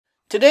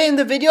Today in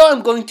the video,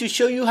 I'm going to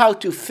show you how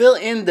to fill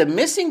in the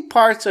missing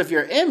parts of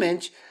your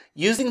image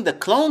using the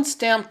clone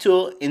stamp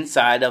tool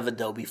inside of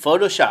Adobe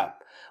Photoshop.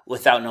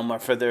 Without no more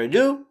further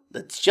ado,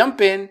 let's jump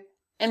in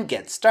and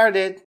get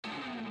started.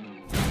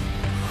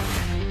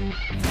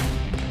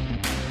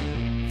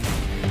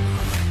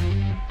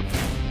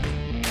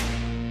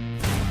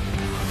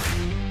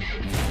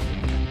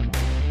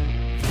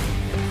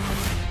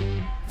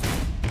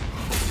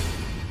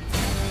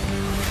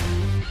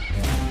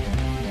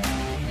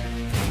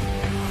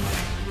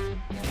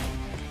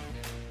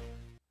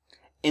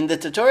 In the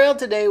tutorial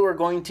today, we're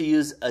going to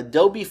use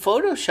Adobe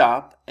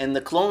Photoshop and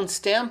the clone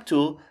stamp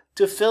tool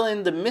to fill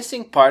in the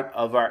missing part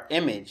of our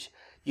image.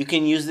 You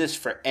can use this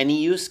for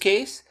any use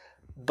case,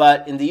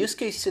 but in the use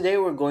case today,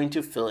 we're going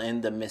to fill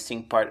in the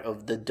missing part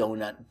of the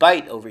donut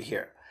bite over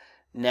here.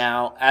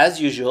 Now,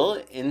 as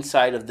usual,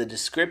 inside of the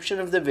description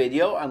of the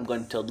video, I'm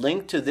going to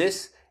link to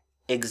this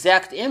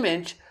exact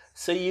image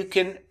so you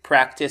can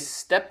practice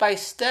step by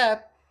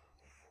step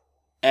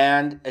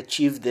and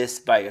achieve this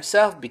by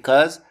yourself,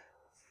 because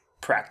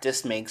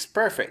practice makes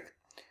perfect.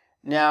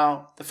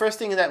 Now, the first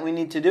thing that we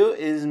need to do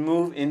is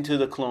move into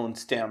the clone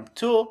stamp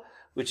tool,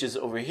 which is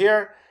over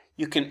here.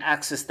 You can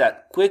access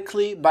that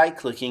quickly by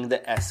clicking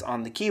the S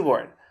on the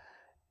keyboard.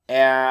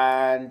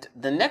 And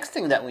the next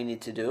thing that we need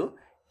to do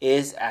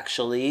is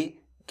actually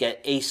get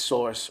a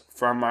source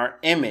from our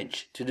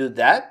image. To do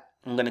that,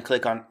 I'm going to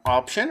click on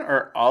Option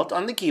or Alt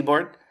on the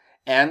keyboard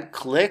and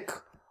click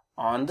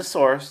on the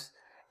source.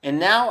 And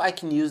now I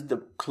can use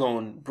the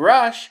clone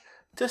brush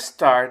to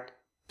start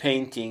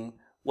painting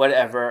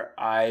whatever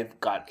I've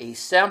got a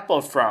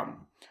sample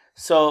from.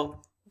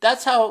 So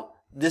that's how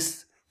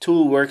this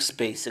tool works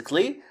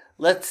basically.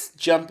 Let's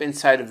jump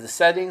inside of the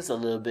settings a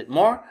little bit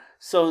more.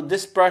 So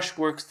this brush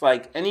works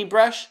like any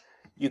brush.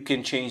 You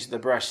can change the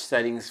brush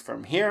settings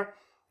from here,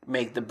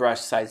 make the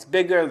brush size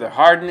bigger, the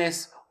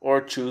hardness,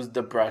 or choose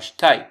the brush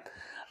type.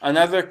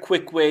 Another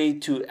quick way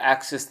to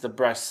access the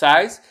brush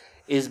size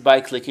is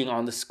by clicking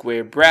on the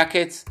square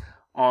brackets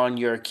on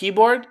your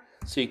keyboard.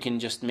 So you can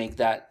just make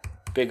that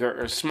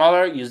bigger or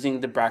smaller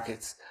using the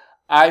brackets.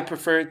 I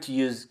prefer to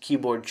use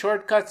keyboard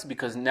shortcuts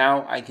because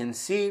now I can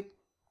see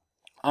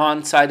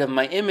on side of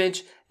my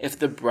image if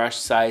the brush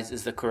size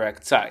is the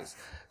correct size.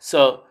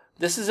 So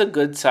this is a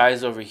good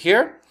size over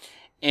here,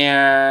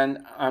 and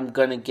I'm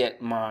gonna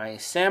get my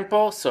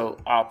sample, so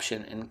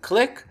Option and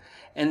click,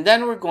 and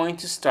then we're going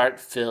to start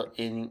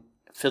filling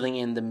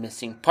in the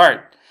missing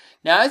part.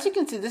 Now, as you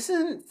can see, this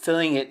isn't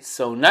filling it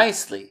so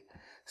nicely.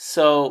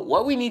 So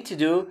what we need to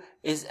do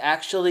is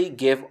actually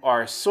give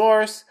our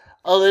source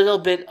a little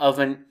bit of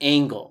an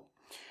angle.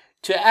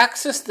 To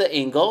access the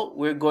angle,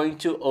 we're going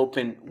to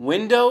open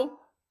Window,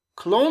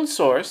 Clone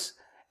Source,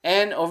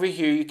 and over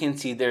here you can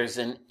see there's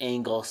an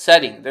angle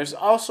setting. There's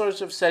all sorts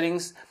of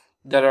settings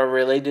that are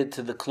related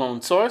to the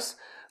clone source,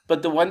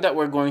 but the one that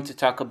we're going to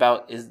talk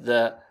about is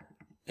the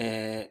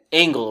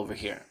angle over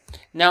here.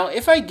 Now,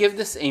 if I give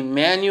this a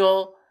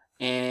manual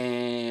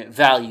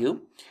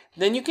value,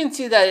 then you can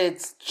see that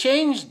it's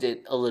changed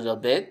it a little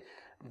bit,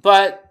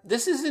 but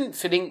this isn't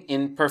fitting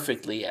in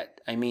perfectly yet.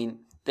 I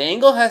mean, the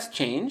angle has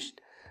changed,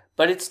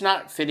 but it's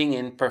not fitting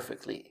in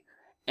perfectly.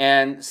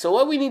 And so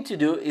what we need to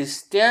do is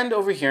stand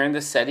over here in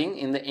the setting,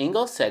 in the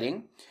angle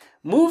setting,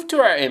 move to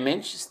our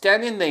image,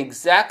 stand in the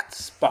exact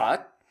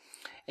spot,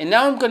 and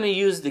now I'm going to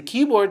use the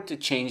keyboard to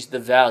change the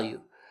value.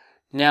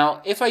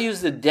 Now, if I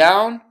use the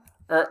down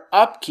or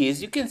up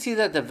keys, you can see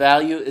that the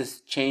value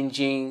is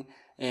changing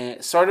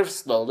sort of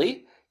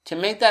slowly. To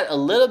make that a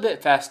little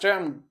bit faster,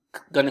 I'm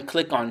going to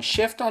click on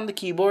Shift on the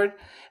keyboard,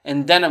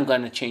 and then I'm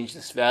going to change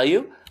this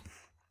value.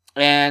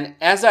 And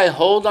as I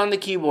hold on the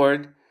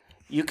keyboard,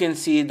 you can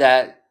see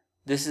that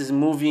this is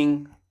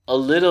moving a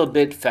little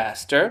bit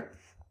faster.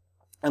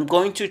 I'm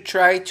going to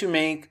try to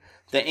make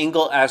the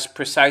angle as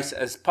precise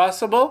as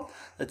possible.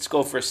 Let's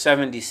go for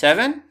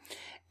 77.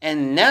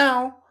 And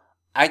now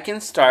I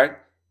can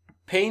start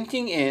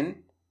painting in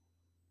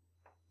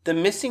the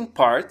missing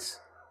parts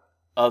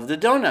of the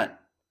donut.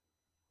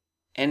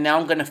 And now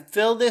I'm going to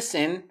fill this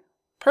in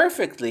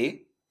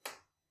perfectly.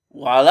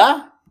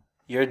 Voila,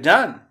 you're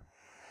done.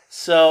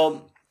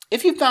 So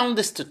if you found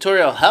this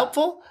tutorial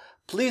helpful,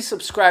 please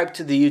subscribe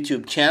to the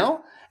YouTube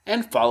channel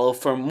and follow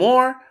for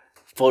more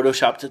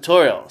Photoshop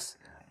tutorials.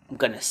 I'm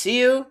going to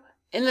see you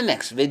in the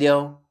next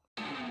video.